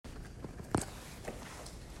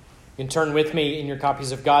You can turn with me in your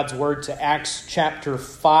copies of God's Word to Acts chapter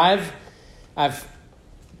 5. I've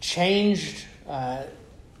changed the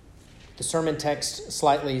sermon text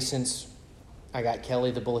slightly since I got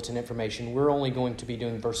Kelly the bulletin information. We're only going to be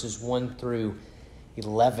doing verses 1 through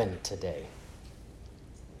 11 today.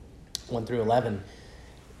 1 through 11.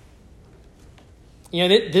 You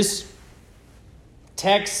know, this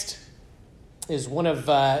text is one of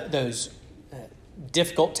those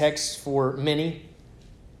difficult texts for many.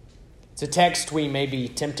 It's a text we may be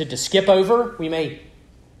tempted to skip over. We may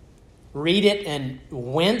read it and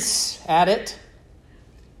wince at it.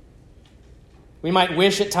 We might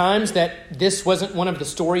wish at times that this wasn't one of the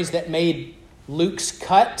stories that made Luke's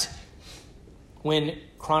cut when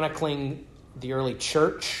chronicling the early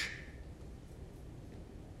church.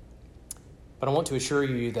 But I want to assure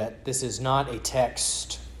you that this is not a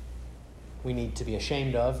text we need to be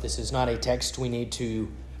ashamed of. This is not a text we need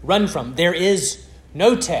to run from. There is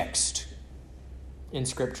no text in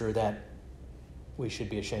Scripture that we should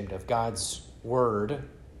be ashamed of. God's Word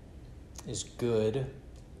is good,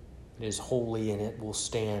 it is holy, and it will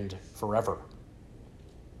stand forever.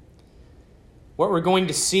 What we're going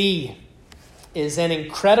to see is an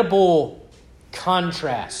incredible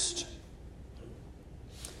contrast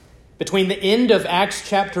between the end of Acts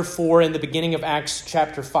chapter 4 and the beginning of Acts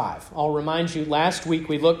chapter 5. I'll remind you, last week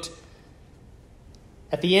we looked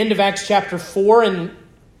at the end of Acts chapter 4 and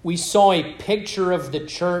we saw a picture of the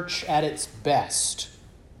church at its best.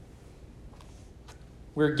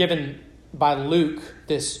 We're given by Luke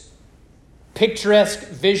this picturesque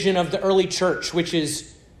vision of the early church, which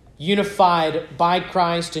is unified by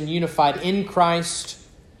Christ and unified in Christ.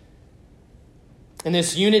 And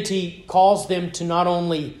this unity calls them to not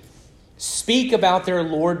only speak about their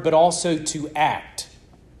Lord, but also to act.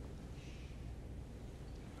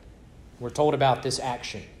 We're told about this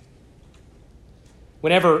action.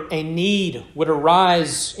 Whenever a need would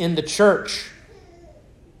arise in the church,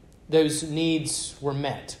 those needs were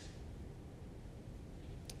met.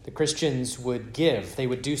 The Christians would give. They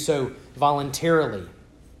would do so voluntarily.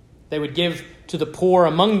 They would give to the poor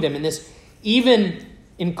among them, and this even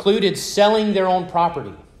included selling their own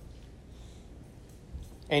property.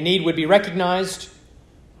 A need would be recognized.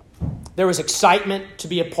 There was excitement to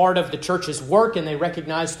be a part of the church's work, and they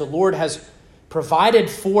recognized the Lord has provided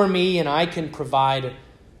for me and I can provide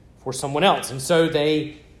for someone else. And so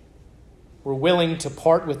they were willing to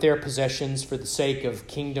part with their possessions for the sake of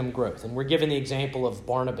kingdom growth. And we're given the example of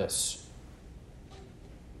Barnabas.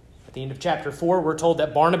 At the end of chapter 4, we're told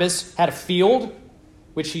that Barnabas had a field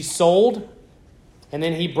which he sold, and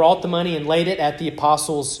then he brought the money and laid it at the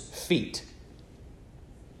apostles' feet.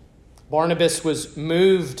 Barnabas was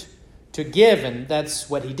moved to give, and that's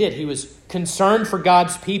what he did. He was concerned for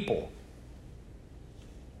God's people.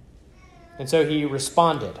 And so he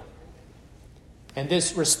responded. And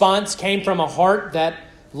this response came from a heart that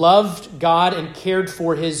loved God and cared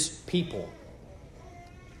for his people.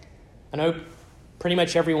 I know pretty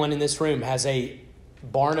much everyone in this room has a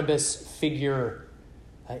Barnabas figure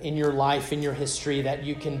in your life, in your history, that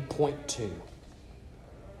you can point to.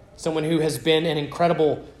 Someone who has been an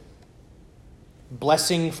incredible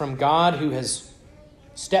blessing from God, who has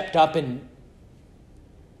stepped up and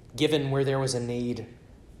given where there was a need.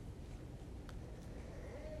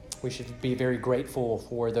 We should be very grateful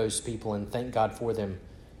for those people and thank God for them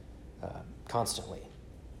constantly.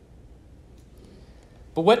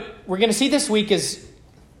 But what we're going to see this week is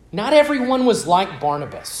not everyone was like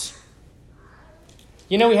Barnabas.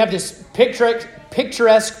 You know, we have this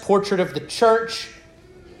picturesque portrait of the church.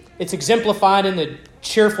 It's exemplified in the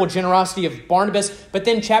cheerful generosity of Barnabas. But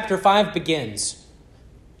then chapter 5 begins.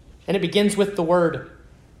 And it begins with the word,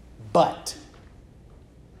 but.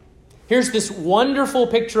 Here's this wonderful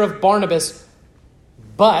picture of Barnabas,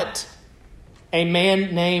 but a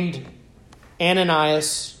man named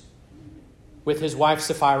Ananias with his wife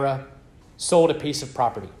Sapphira sold a piece of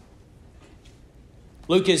property.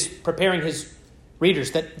 Luke is preparing his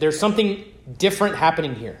readers that there's something different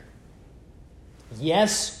happening here.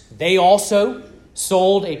 Yes, they also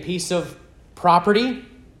sold a piece of property.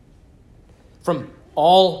 From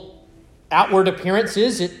all outward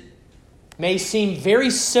appearances, it may seem very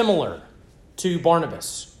similar to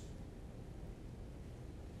Barnabas.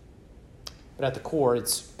 But at the core,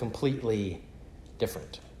 it's completely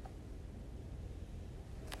different.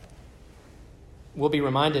 We'll be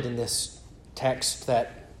reminded in this text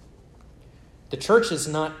that the church is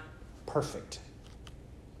not perfect.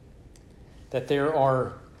 That there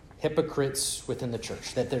are hypocrites within the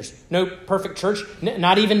church. That there's no perfect church,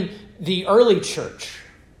 not even the early church.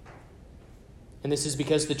 And this is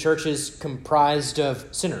because the church is comprised of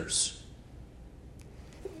sinners.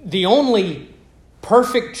 the only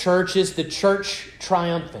perfect church is the church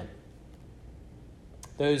triumphant.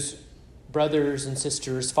 Those brothers and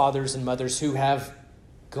sisters, fathers and mothers who have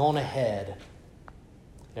gone ahead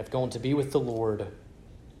and have gone to be with the Lord,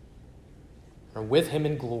 are with him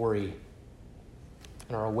in glory,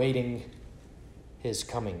 and are awaiting his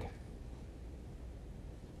coming.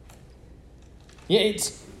 Yeah,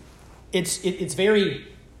 it's very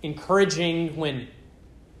encouraging when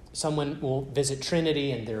someone will visit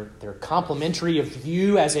Trinity and they're complimentary of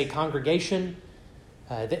you as a congregation.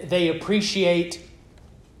 They appreciate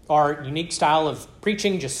our unique style of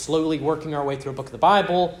preaching, just slowly working our way through a book of the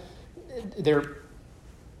Bible. There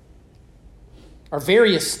are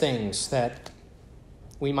various things that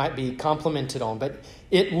we might be complimented on, but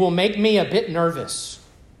it will make me a bit nervous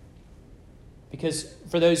because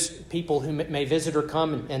for those people who may visit or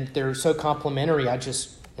come and they're so complimentary, I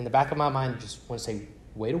just, in the back of my mind, just want to say,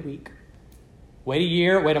 wait a week, wait a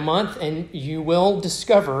year, wait a month, and you will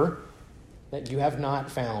discover that you have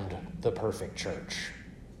not found the perfect church.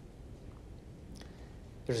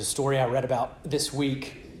 There's a story I read about this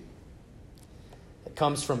week that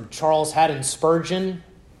comes from Charles Haddon Spurgeon,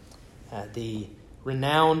 the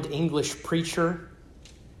renowned English preacher.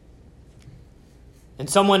 And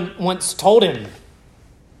someone once told him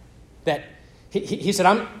that he said,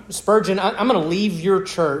 I'm going to leave your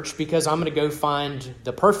church because I'm going to go find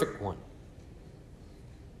the perfect one.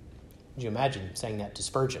 Could you imagine saying that to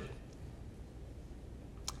Spurgeon?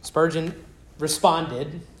 Spurgeon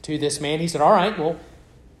responded to this man. He said, all right, well,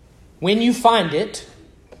 when you find it,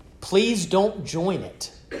 please don't join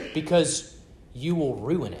it because you will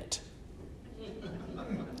ruin it.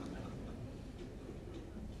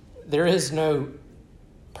 There is no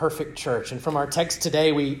perfect church. And from our text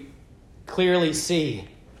today, we clearly see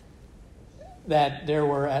that there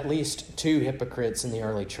were at least 2 hypocrites in the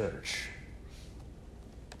early church.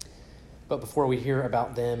 But before we hear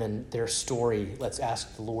about them and their story, let's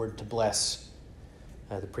ask the Lord to bless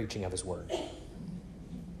the preaching of his word.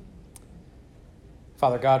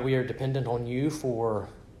 Father God, we are dependent on you for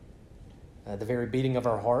the very beating of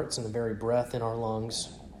our hearts and the very breath in our lungs.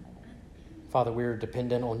 Father, we are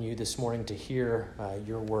dependent on you this morning to hear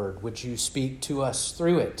your word. Would you speak to us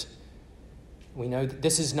through it? We know that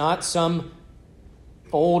this is not some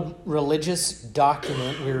old religious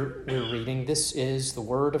document we're reading. This is the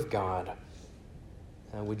word of God.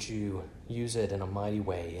 Would you use it in a mighty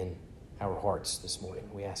way in our hearts this morning?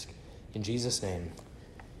 We ask in Jesus' name,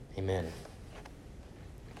 amen.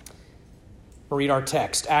 We'll read our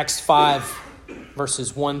text, Acts 5,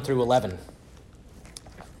 verses 1 through 11.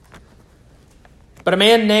 But a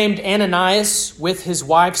man named Ananias, with his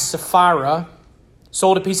wife Sapphira,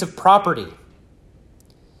 sold a piece of property,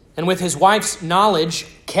 and with his wife's knowledge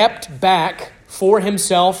kept back for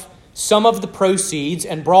himself some of the proceeds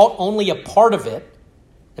and brought only a part of it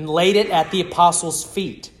and laid it at the apostles'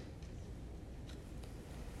 feet.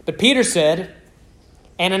 But Peter said,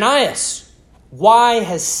 Ananias, why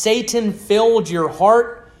has Satan filled your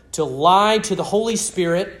heart to lie to the Holy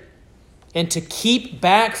Spirit and to keep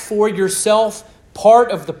back for yourself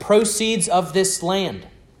part of the proceeds of this land?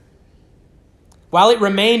 While it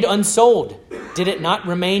remained unsold, did it not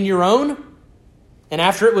remain your own? And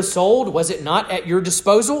after it was sold, was it not at your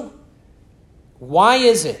disposal? Why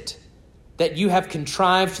is it that you have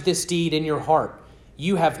contrived this deed in your heart?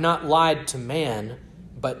 You have not lied to man,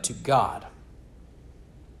 but to God.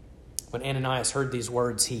 When Ananias heard these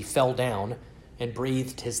words, he fell down and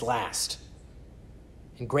breathed his last.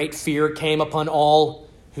 And great fear came upon all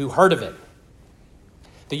who heard of it.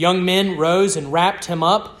 The young men rose and wrapped him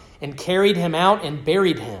up and carried him out and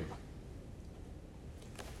buried him.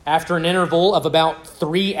 After an interval of about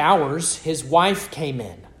 3 hours, his wife came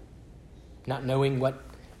in, not knowing what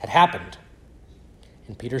had happened.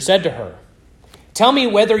 And Peter said to her, "Tell me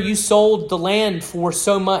whether you sold the land for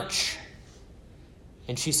so much."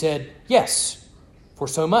 And she said, "Yes, for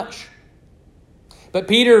so much." But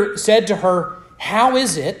Peter said to her, "How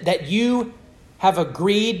is it that you have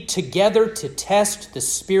agreed together to test the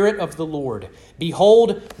Spirit of the Lord?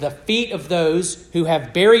 Behold, the feet of those who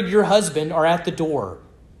have buried your husband are at the door,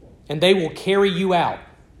 and they will carry you out."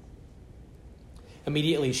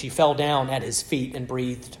 Immediately she fell down at his feet and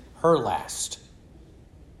breathed her last.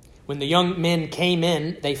 When the young men came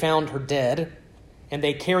in, they found her dead, and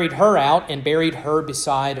they carried her out and buried her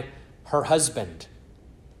beside her husband.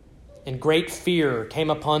 And great fear came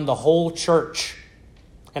upon the whole church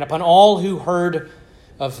and upon all who heard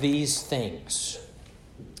of these things.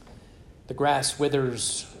 The grass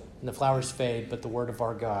withers and the flowers fade, but the word of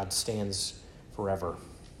our God stands forever.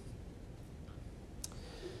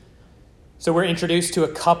 So we're introduced to a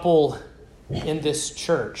couple in this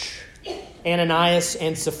church. Ananias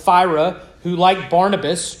and Sapphira, who, like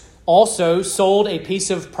Barnabas, also sold a piece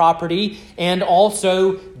of property and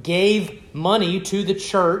also gave money to the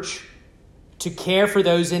church to care for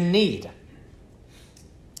those in need.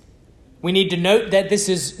 We need to note that this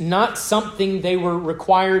is not something they were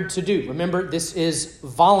required to do. Remember, this is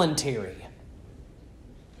voluntary.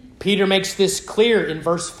 Peter makes this clear in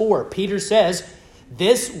verse 4. Peter says,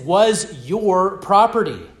 "This was your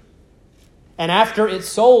property. And after it's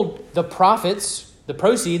sold, the profits, the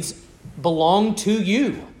proceeds, belong to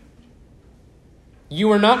you.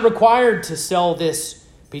 You are not required to sell this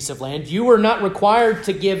piece of land. You are not required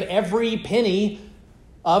to give every penny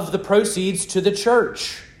of the proceeds to the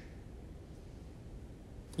church.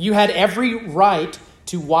 You had every right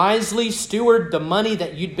to wisely steward the money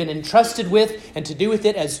that you'd been entrusted with and to do with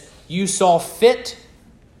it as you saw fit."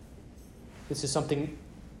 This is something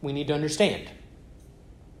we need to understand.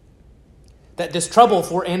 That this trouble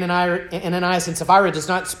for Ananias and Sapphira does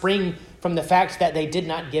not spring from the fact that they did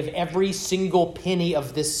not give every single penny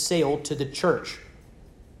of this sale to the church.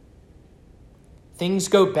 Things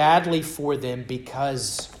go badly for them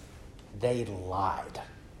because they lied.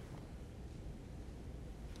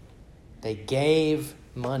 They gave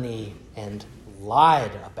money and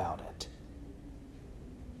lied about it.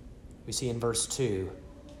 We see in verse 2,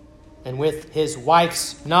 "And with his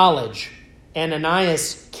wife's knowledge,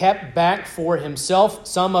 Ananias kept back for himself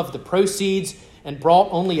some of the proceeds and brought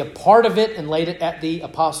only a part of it and laid it at the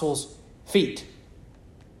apostles' feet."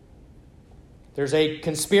 There's a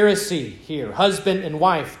conspiracy here. Husband and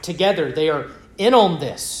wife together, they are in on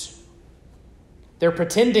this. They're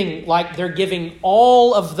pretending like they're giving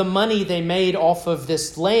all of the money they made off of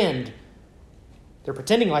this land. They're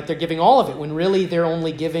pretending like they're giving all of it when really they're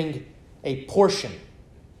only giving a portion.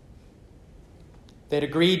 They'd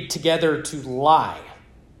agreed together to lie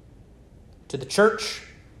to the church,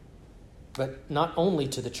 but not only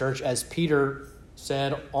to the church, as Peter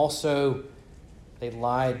said, also they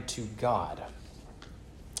lied to God.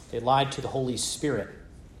 They lied to the Holy Spirit.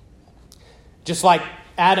 Just like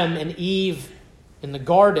Adam and Eve in the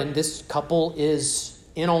garden, this couple is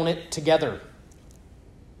in on it together.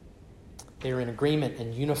 They are in agreement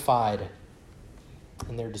and unified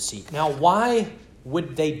in their deceit. Now, why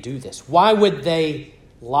would they do this? Why would they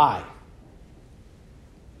lie?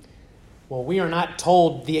 Well, we are not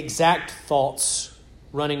told the exact thoughts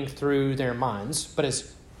running through their minds, but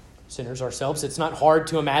as sinners ourselves, it's not hard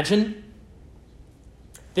to imagine.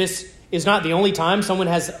 This is not the only time someone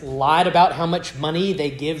has lied about how much money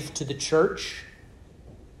they give to the church.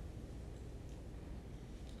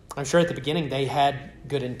 I'm sure at the beginning they had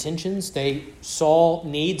good intentions. They saw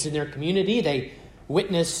needs in their community. They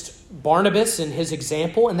witnessed Barnabas and his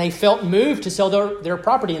example, and they felt moved to sell their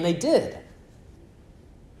property, and they did,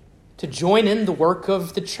 to join in the work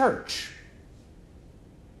of the church.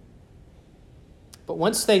 But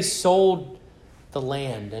once they sold the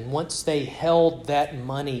land and once they held that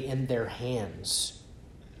money in their hands,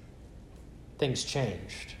 things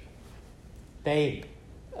changed. They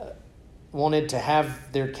wanted to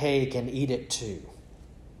have their cake and eat it too.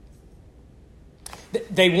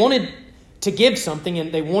 They wanted to give something,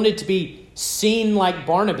 and they wanted to be seen like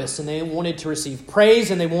Barnabas, and they wanted to receive praise,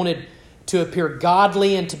 and they wanted to appear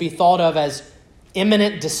godly and to be thought of as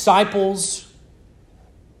eminent disciples.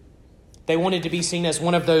 They wanted to be seen as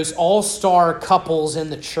one of those all-star couples in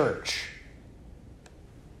the church.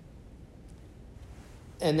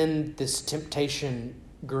 And then this temptation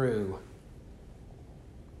grew.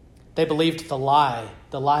 They believed the lie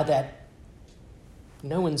that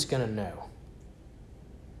no one's going to know.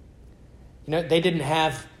 You know, they didn't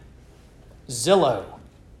have Zillow,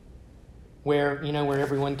 where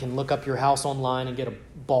everyone can look up your house online and get a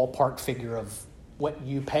ballpark figure of what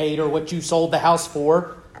you paid or what you sold the house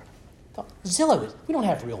for. Zillow, we don't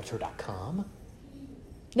have Realtor.com.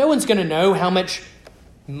 No one's going to know how much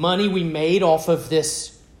money we made off of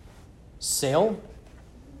this sale.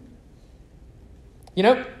 You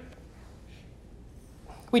know,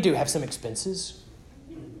 we do have some expenses.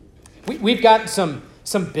 We've got some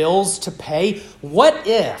bills to pay. What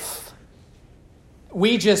if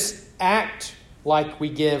we just act like we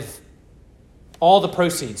give all the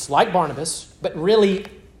proceeds, like Barnabas, but really,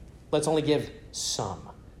 let's only give some?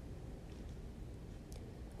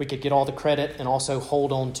 We could get all the credit and also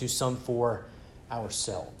hold on to some for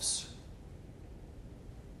ourselves.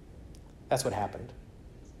 That's what happened.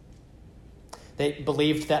 They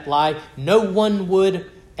believed that lie. No one would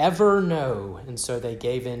ever know, and so they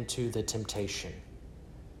gave in to the temptation.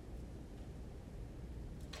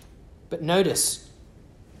 But notice,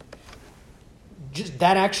 just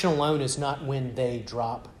that action alone is not when they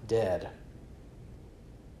drop dead.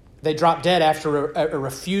 They dropped dead after a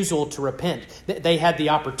refusal to repent. They had the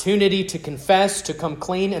opportunity to confess, to come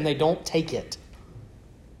clean, and they don't take it.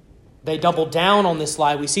 They double down on this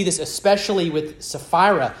lie. We see this especially with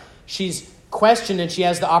Sapphira. She's questioned and she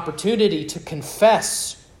has the opportunity to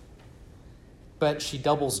confess, but she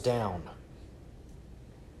doubles down.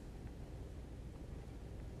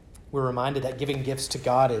 We're reminded that giving gifts to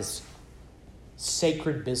God is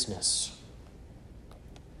sacred business.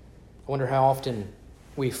 I wonder how often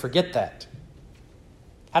we forget that.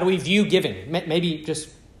 How do we view giving? Maybe just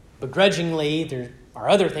begrudgingly. There are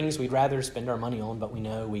other things we'd rather spend our money on, but we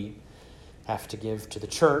know we have to give to the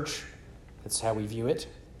church. That's how we view it.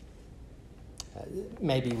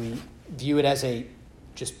 Maybe we view it as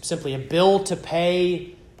just simply a bill to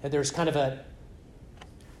pay. And there's kind of an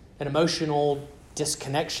emotional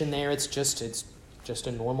disconnection there. It's just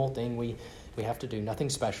a normal thing we have to do, nothing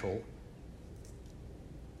special.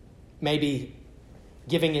 Maybe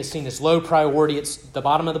giving is seen as low priority. It's the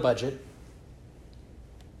bottom of the budget.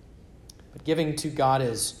 But giving to God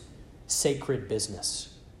is sacred business.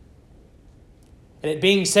 And it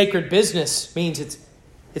being sacred business means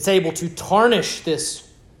it's able to tarnish this.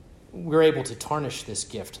 We're able to tarnish this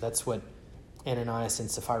gift. That's what Ananias and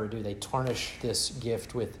Sapphira do. They tarnish this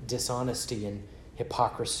gift with dishonesty and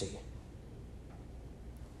hypocrisy.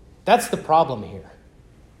 That's the problem here.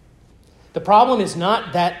 The problem is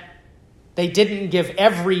not that they didn't give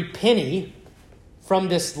every penny from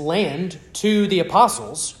this land to the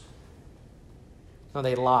apostles. No,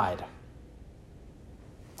 they lied.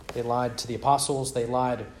 They lied to the apostles. They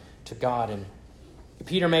lied to God. And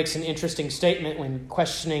Peter makes an interesting statement when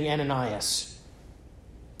questioning Ananias.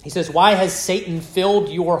 He says, "Why has Satan filled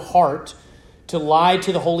your heart to lie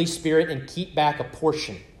to the Holy Spirit and keep back a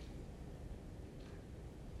portion?"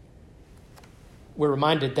 We're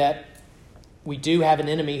reminded that we do have an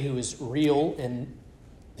enemy who is real and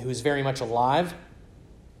who is very much alive.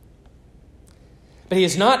 But he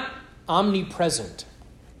is not omnipresent,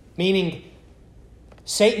 meaning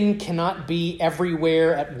Satan cannot be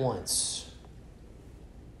everywhere at once.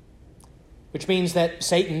 Which means that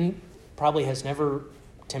Satan probably has never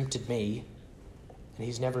tempted me, and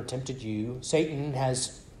he's never tempted you. Satan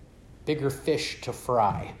has bigger fish to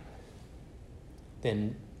fry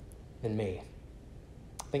than me.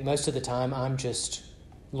 I think most of the time I'm just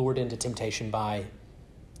lured into temptation by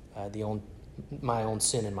my own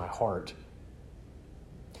sin in my heart.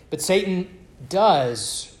 But Satan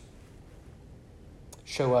does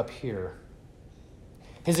show up here.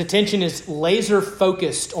 His attention is laser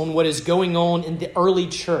focused on what is going on in the early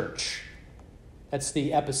church. That's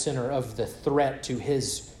the epicenter of the threat to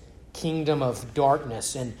his kingdom of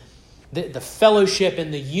darkness, and the fellowship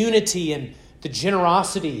and the unity and the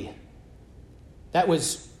generosity that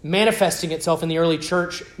was manifesting itself in the early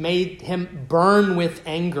church made him burn with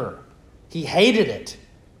anger. He hated it.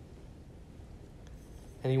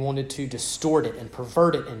 And he wanted to distort it and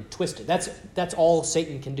pervert it and twist it. That's all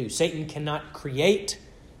Satan can do. Satan cannot create.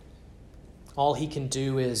 All he can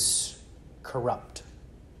do is corrupt.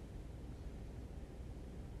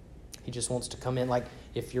 He just wants to come in like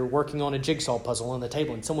if you're working on a jigsaw puzzle on the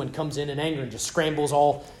table and someone comes in anger and just scrambles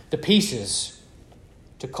all the pieces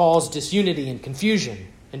to cause disunity and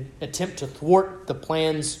confusion and attempt to thwart the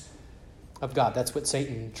plans of God. That's what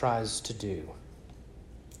Satan tries to do.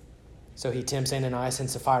 So he tempts Ananias and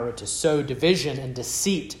Sapphira to sow division and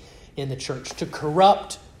deceit in the church, to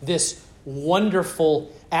corrupt this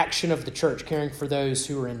wonderful action of the church, caring for those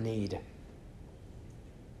who are in need.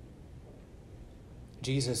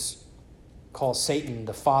 Jesus calls Satan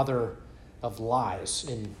the father of lies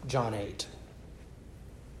in John 8.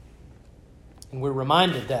 And we're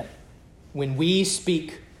reminded that when we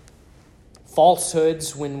speak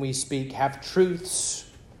falsehoods, when we speak half-truths,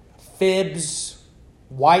 fibs,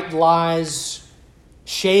 white lies,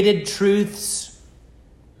 shaded truths,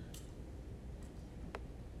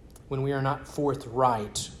 when we are not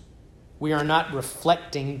forthright, we are not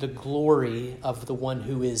reflecting the glory of the one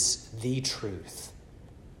who is the truth,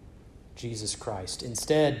 Jesus Christ.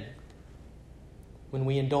 Instead, when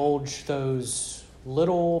we indulge those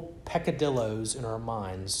little peccadillos in our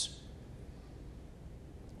minds,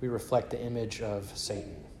 we reflect the image of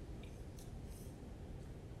Satan.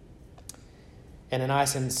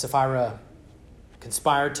 Ananias and Sapphira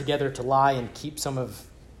conspired together to lie and keep some of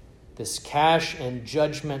this cash, and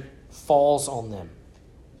judgment falls on them.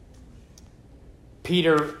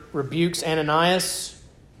 Peter rebukes Ananias.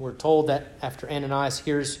 We're told that after Ananias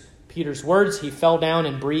hears Peter's words, he fell down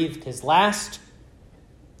and breathed his last.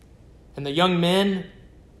 And the young men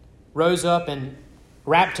rose up and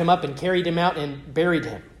wrapped him up and carried him out and buried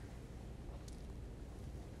him.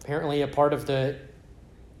 Apparently a part of the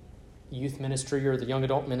youth ministry or the young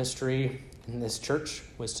adult ministry in this church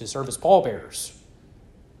was to serve as pallbearers.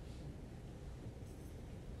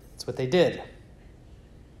 That's what they did.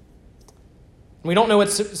 We don't know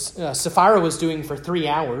what Sapphira was doing for 3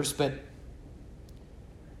 hours, but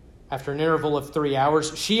after an interval of 3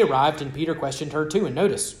 hours, she arrived and Peter questioned her too. And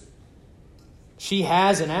notice, she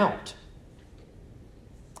has an out.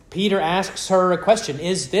 Peter asks her a question.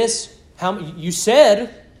 Is this how you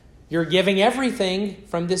said you're giving everything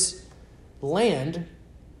from this land?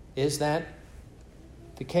 Is that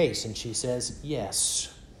the case? And she says,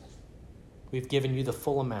 yes. We've given you the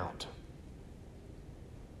full amount.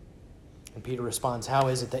 And Peter responds, how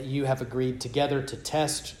is it that you have agreed together to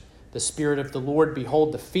test the Spirit of the Lord?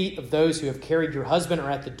 Behold, the feet of those who have carried your husband are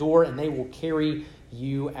at the door, and they will carry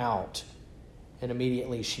you out. And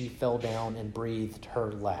immediately she fell down and breathed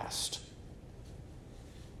her last.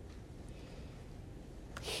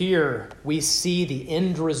 Here we see the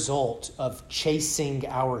end result of chasing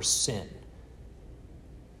our sin.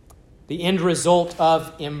 The end result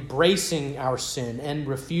of embracing our sin and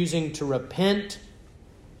refusing to repent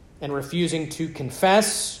and refusing to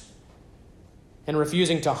confess and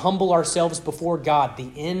refusing to humble ourselves before God.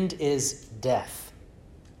 The end is death.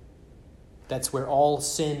 That's where all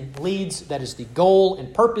sin leads. That is the goal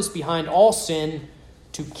and purpose behind all sin,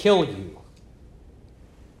 to kill you.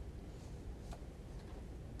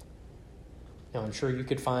 Now, I'm sure you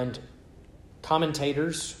could find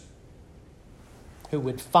commentators who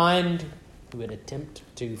would attempt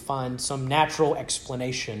to find some natural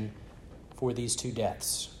explanation for these two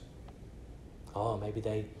deaths. Oh, maybe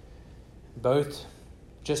they both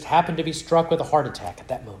just happened to be struck with a heart attack at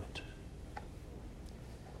that moment.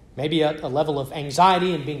 Maybe a level of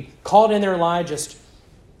anxiety and being called in their lie just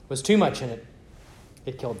was too much, and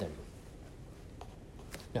it killed them.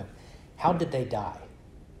 No. How did they die?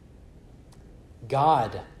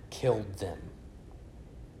 God killed them.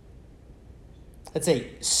 That's a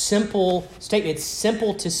simple statement. It's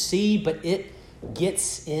simple to see, but it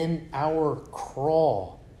gets in our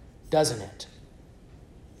craw, doesn't it?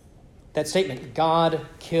 That statement, God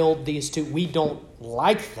killed these two. We don't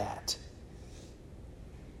like that.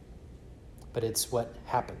 But it's what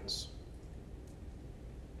happens.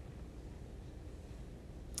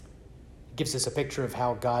 It gives us a picture of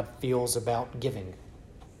how God feels about giving.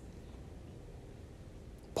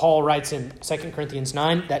 Paul writes in 2 Corinthians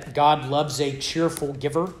 9 that God loves a cheerful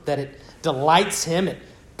giver, that it delights him, it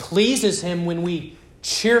pleases him when we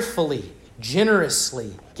cheerfully,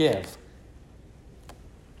 generously give.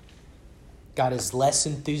 God is less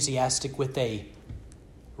enthusiastic with a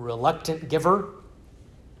reluctant giver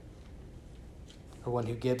or one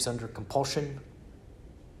who gives under compulsion.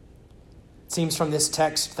 It seems from this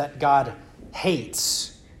text that God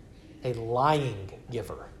hates a lying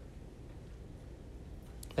giver,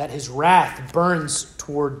 that his wrath burns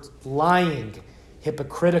toward lying,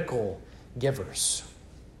 hypocritical givers.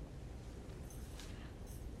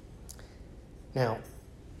 Now,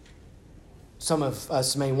 some of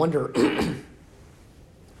us may wonder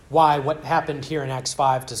why what happened here in Acts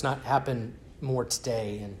 5 does not happen more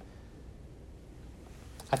today. And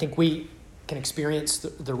I think we can experience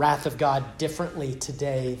the wrath of God differently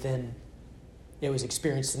today than it was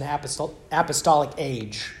experienced in the apostolic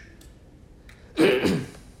age.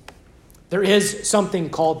 There is something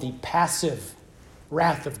called the passive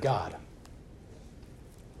wrath of God,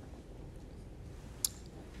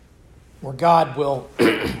 where God will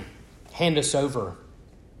hand us over.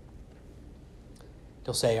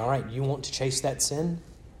 He'll say, all right, you want to chase that sin?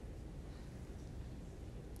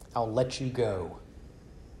 I'll let you go.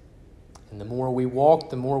 And the more we walk,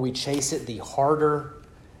 the more we chase it, the harder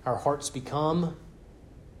our hearts become,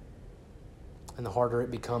 and the harder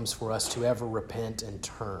it becomes for us to ever repent and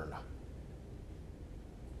turn.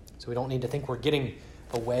 So we don't need to think we're getting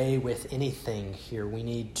away with anything here. We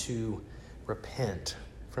need to repent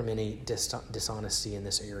from any dishonesty in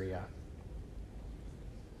this area.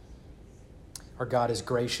 Our God is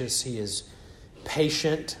gracious. He is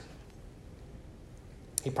patient.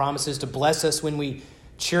 He promises to bless us when we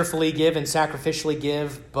cheerfully give and sacrificially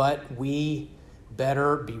give, but we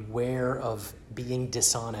better beware of being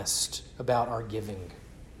dishonest about our giving,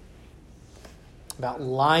 about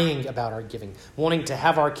lying about our giving, wanting to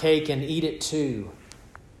have our cake and eat it too,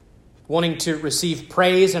 wanting to receive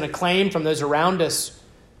praise and acclaim from those around us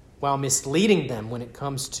while misleading them when it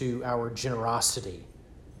comes to our generosity.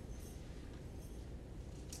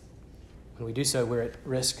 When we do so, we're at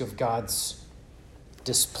risk of God's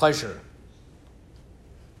displeasure.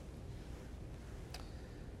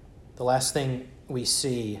 The last thing we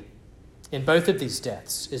see in both of these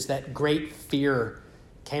deaths is that great fear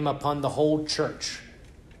came upon the whole church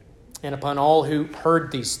and upon all who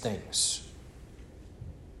heard these things.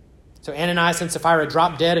 So Ananias and Sapphira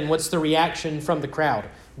drop dead, and what's the reaction from the crowd?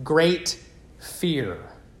 Great fear.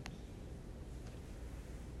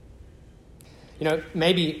 There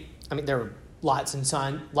were lots of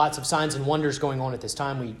signs and wonders going on at this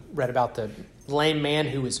time. We read about the lame man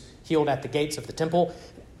who was healed at the gates of the temple.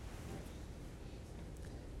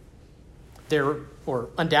 There were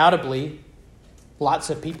undoubtedly lots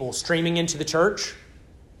of people streaming into the church.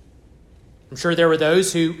 I'm sure there were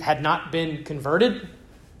those who had not been converted.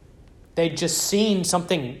 They'd just seen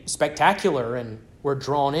something spectacular and were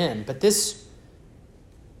drawn in. But this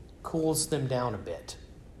cools them down a bit.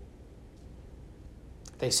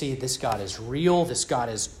 They see this God is real, this God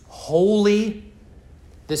is holy,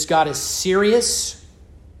 this God is serious.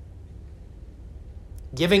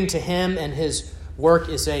 Giving to him and his work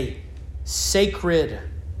is a sacred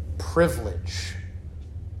privilege.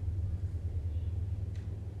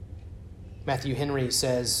 Matthew Henry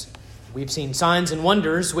says, we've seen signs and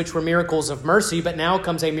wonders which were miracles of mercy, but now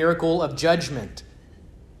comes a miracle of judgment.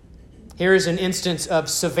 Here is an instance of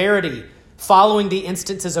severity following the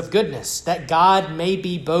instances of goodness, that God may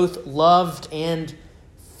be both loved and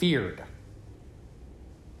feared.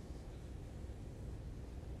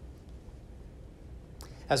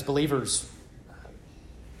 As believers,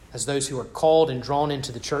 as those who are called and drawn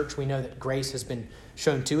into the church, we know that grace has been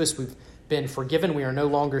shown to us. We've been forgiven. We are no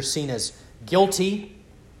longer seen as guilty.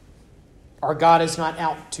 Our God is not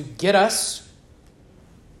out to get us.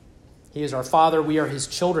 He is our Father. We are his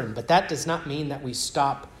children. But that does not mean that we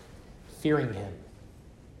stop fearing him.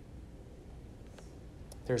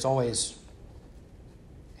 There's always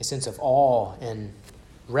a sense of awe and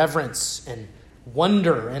reverence and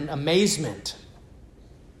wonder and amazement.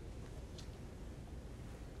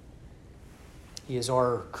 He is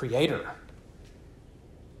our Creator.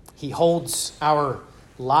 He holds our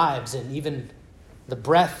lives and even the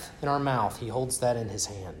breath in our mouth. He holds that in his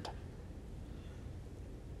hand.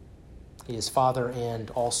 He is Father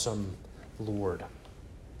and awesome Lord.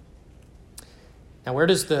 Now, where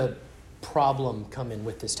does the problem come in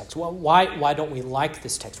with this text? Well, why don't we like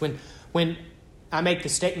this text? When I make the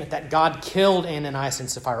statement that God killed Ananias and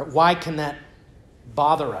Sapphira, why can that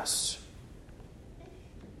bother us?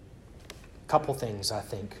 A couple things, I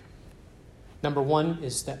think. Number one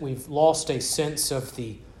is that we've lost a sense of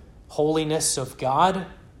the holiness of God.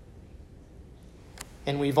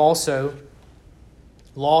 And we've also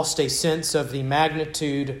lost a sense of the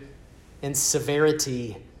magnitude and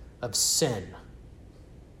severity of sin.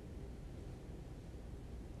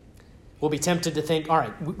 We'll be tempted to think, all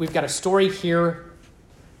right, we've got a story here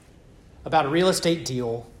about a real estate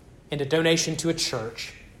deal and a donation to a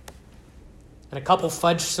church, and a couple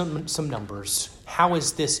fudge some numbers. How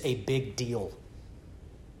is this a big deal?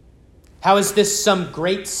 How is this some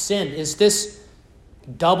great sin? Is this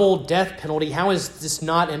double death penalty? How is this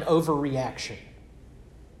not an overreaction?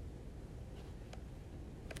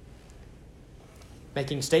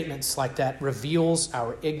 Making statements like that reveals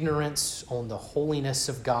our ignorance on the holiness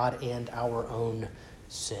of God and our own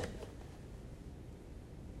sin.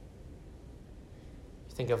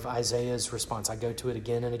 You think of Isaiah's response. I go to it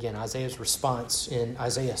again and again. Isaiah's response in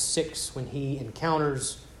Isaiah 6, when he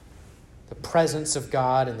encounters the presence of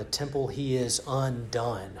God in the temple, he is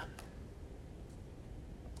undone.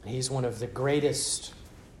 He's one of the greatest,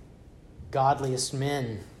 godliest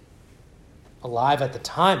men alive at the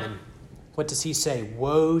time. And what does he say?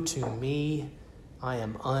 Woe to me, I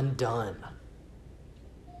am undone.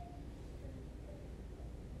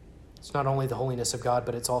 It's not only the holiness of God,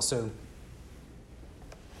 but it's also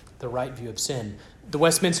the right view of sin. The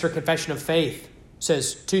Westminster Confession of Faith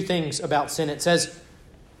says two things about sin. It says,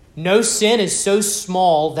 no sin is so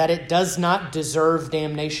small that it does not deserve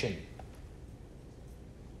damnation.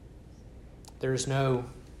 There's no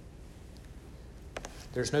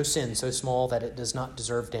sin so small that it does not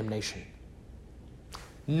deserve damnation.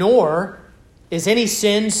 Nor is any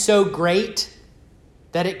sin so great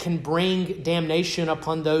that it can bring damnation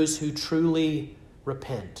upon those who truly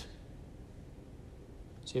repent.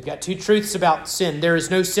 So you've got two truths about sin. There is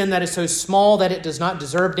no sin that is so small that it does not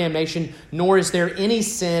deserve damnation, nor is there any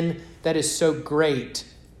sin that is so great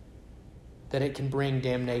that it can bring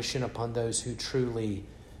damnation upon those who truly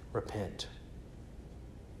repent.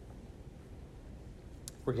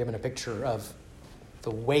 We're given a picture of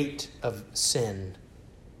the weight of sin.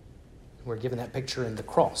 We're given that picture in the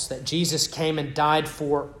cross, that Jesus came and died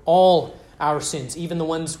for all our sins, even the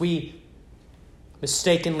ones we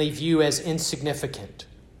mistakenly view as insignificant.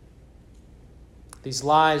 These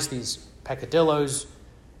lies, these peccadillos,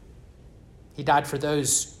 he died for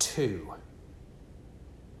those too.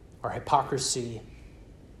 Our hypocrisy,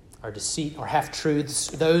 our deceit, our half-truths,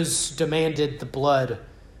 those demanded the blood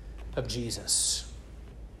of Jesus.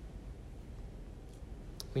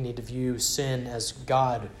 We need to view sin as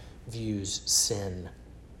God views sin,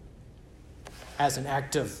 as an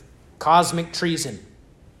act of cosmic treason,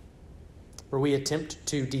 where we attempt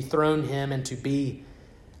to dethrone him and to be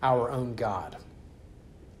our own God.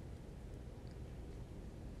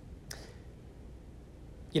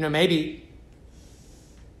 Maybe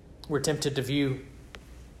we're tempted to view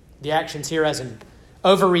the actions here as an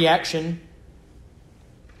overreaction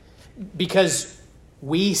because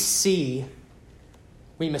we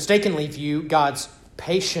mistakenly view God's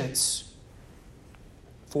patience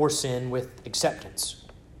for sin with acceptance.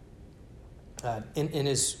 In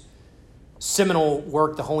his seminal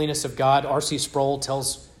work, The Holiness of God, R.C. Sproul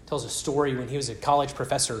tells a story when he was a college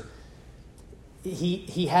professor.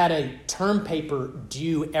 He had a term paper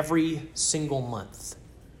due every single month.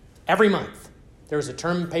 Every month. There was a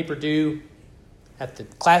term paper due at the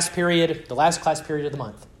last class period of the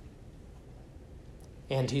month.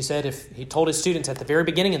 And he said he told his students at the very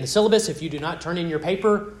beginning in the syllabus, if you do not turn in your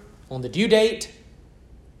paper on the due date,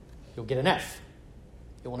 you'll get an F.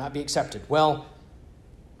 It will not be accepted. Well,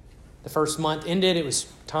 the first month ended. It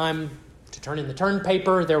was time to turn in the term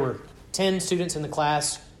paper. There were 10 students in the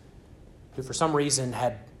class who for some reason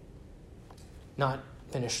had not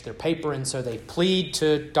finished their paper, and so they plead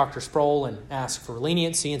to Dr. Sproul and ask for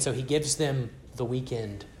leniency, and so he gives them the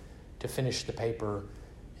weekend to finish the paper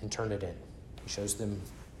and turn it in. He shows them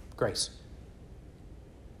grace.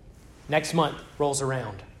 Next month rolls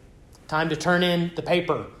around. Time to turn in the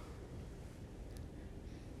paper.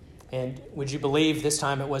 And would you believe this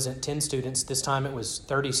time it wasn't 10 students, this time it was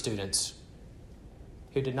 30 students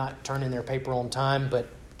who did not turn in their paper on time, but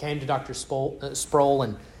came to Dr. Sproul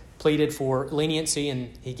and pleaded for leniency,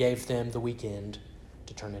 and he gave them the weekend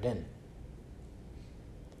to turn it in.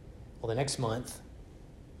 Well, the next month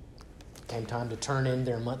came time to turn in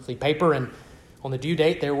their monthly paper, and on the due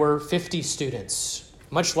date there were 50 students,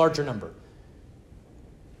 a much larger number,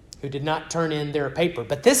 who did not turn in their paper.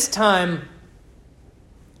 But this time,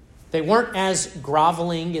 they weren't as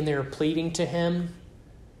groveling in their pleading to him.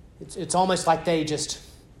 It's almost like they just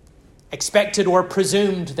expected or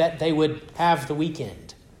presumed that they would have the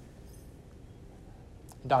weekend.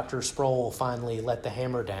 Dr. Sproul finally let the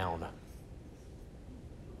hammer down.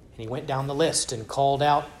 And he went down the list and called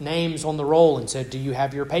out names on the roll and said, "Do you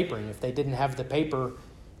have your paper?" And if they didn't have the paper,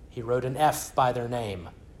 he wrote an F by their name.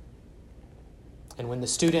 And when the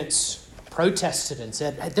students protested and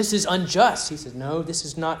said, "This is unjust," he said, "No, this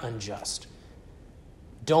is not unjust.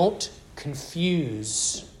 Don't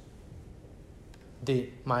confuse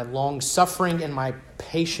my long suffering and my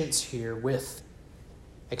patience here with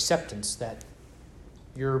acceptance that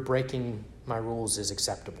your breaking my rules is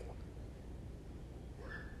acceptable."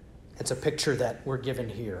 It's a picture that we're given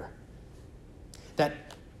here. That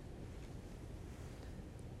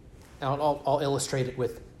I'll illustrate it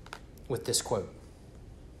with this quote.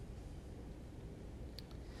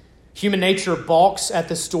 Human nature balks at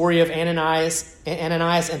the story of Ananias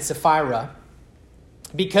and Sapphira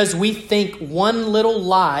because we think one little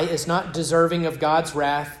lie is not deserving of God's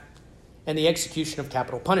wrath and the execution of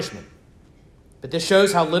capital punishment. But this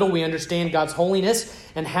shows how little we understand God's holiness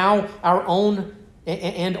and our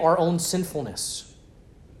own sinfulness.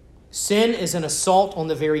 Sin is an assault on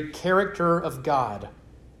the very character of God.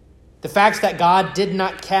 The fact that God did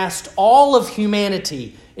not cast all of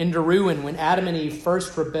humanity into ruin when Adam and Eve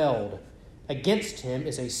first rebelled against him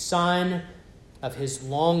is a sign of his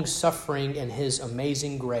long suffering and his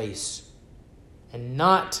amazing grace, and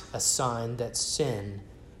not a sign that sin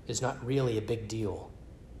is not really a big deal.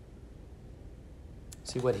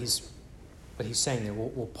 See what he's saying there.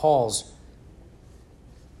 We'll pause.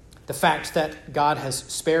 The fact that God has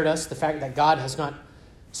spared us, the fact that God has not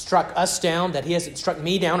struck us down, that he hasn't struck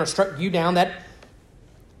me down or struck you down, that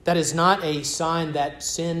is not a sign that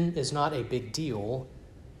sin is not a big deal.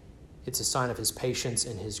 It's a sign of his patience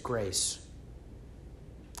and his grace.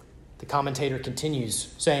 The commentator continues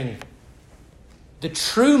saying, the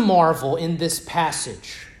true marvel in this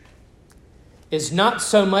passage is not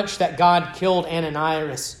so much that God killed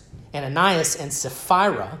Ananias and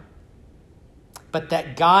Sapphira, but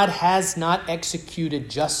that God has not executed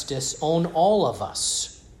justice on all of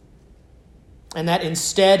us, and that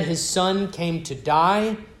instead his Son came to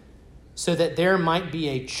die so that there might be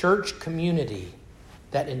a church community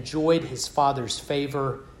that enjoyed his Father's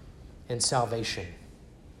favor and salvation.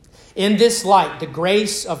 In this light, the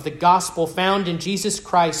grace of the gospel found in Jesus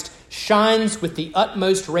Christ shines with the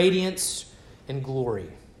utmost radiance and glory.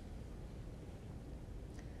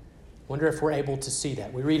 Wonder if we're able to see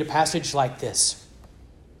that. We read a passage like this.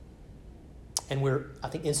 And we're, I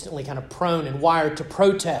think, instantly kind of prone and wired to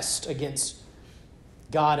protest against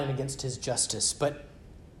God and against his justice. But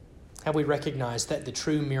have we recognized that the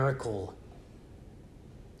true miracle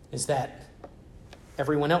is that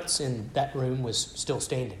everyone else in that room was still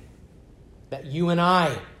standing? That you and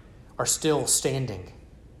I are still standing?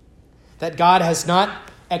 That God has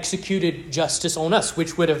not executed justice on us,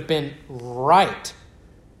 which would have been right.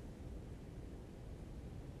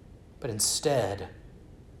 But instead,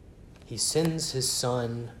 he sends his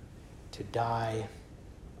Son to die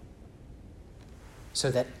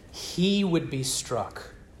so that he would be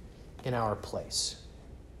struck in our place.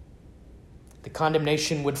 The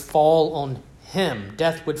condemnation would fall on him.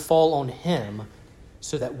 Death would fall on him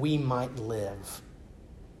so that we might live.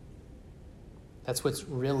 That's what's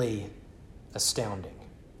really astounding.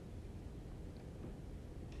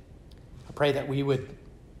 I pray that we would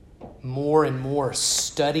more and more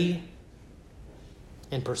study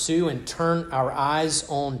and pursue and turn our eyes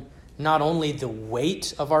on not only the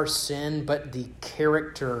weight of our sin, but the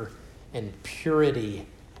character and purity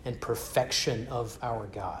and perfection of our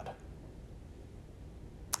God.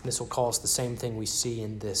 This will cause the same thing we see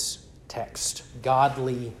in this text: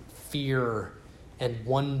 godly fear and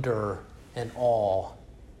wonder and awe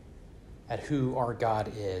at who our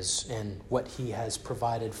God is and what he has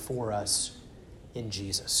provided for us in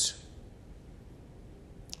Jesus.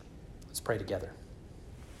 Let's pray together.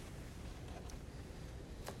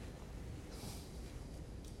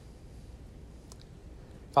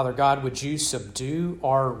 Father God, would you subdue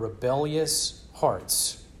our rebellious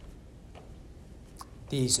hearts,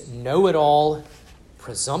 these know-it-all,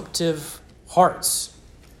 presumptive hearts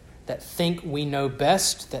that think we know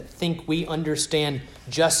best, that think we understand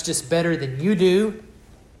justice better than you do,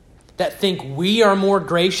 that think we are more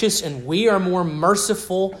gracious and we are more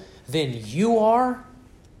merciful than you are?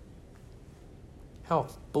 How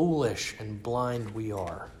foolish and blind we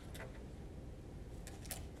are.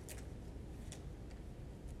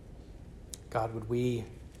 God, would we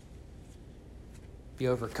be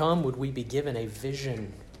overcome? Would we be given a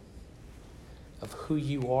vision of who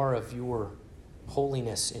you are, of your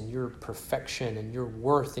holiness and your perfection and your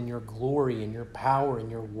worth and your glory and your power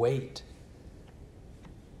and your weight?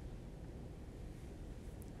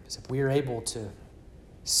 Because if we are able to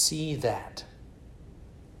see that,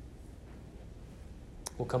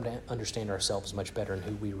 we'll come to understand ourselves much better and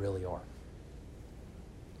who we really are.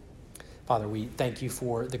 Father, we thank you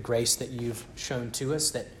for the grace that you've shown to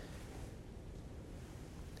us, that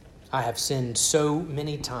I have sinned so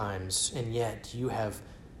many times, and yet you have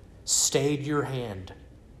stayed your hand.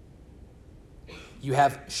 You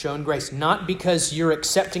have shown grace, not because you're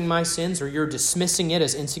accepting my sins or you're dismissing it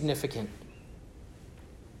as insignificant,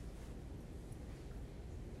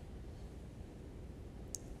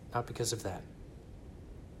 not because of that,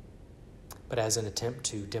 but as an attempt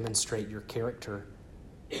to demonstrate your character,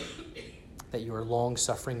 that you are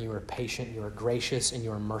long-suffering, you are patient, you are gracious, and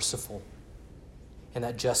you are merciful, and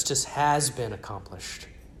that justice has been accomplished,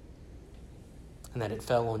 and that it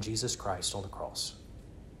fell on Jesus Christ on the cross.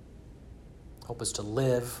 Help us to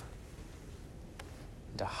live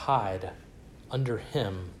and to hide under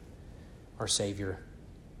him, our Savior,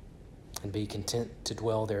 and be content to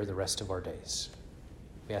dwell there the rest of our days.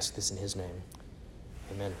 We ask this in his name.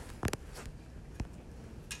 Amen.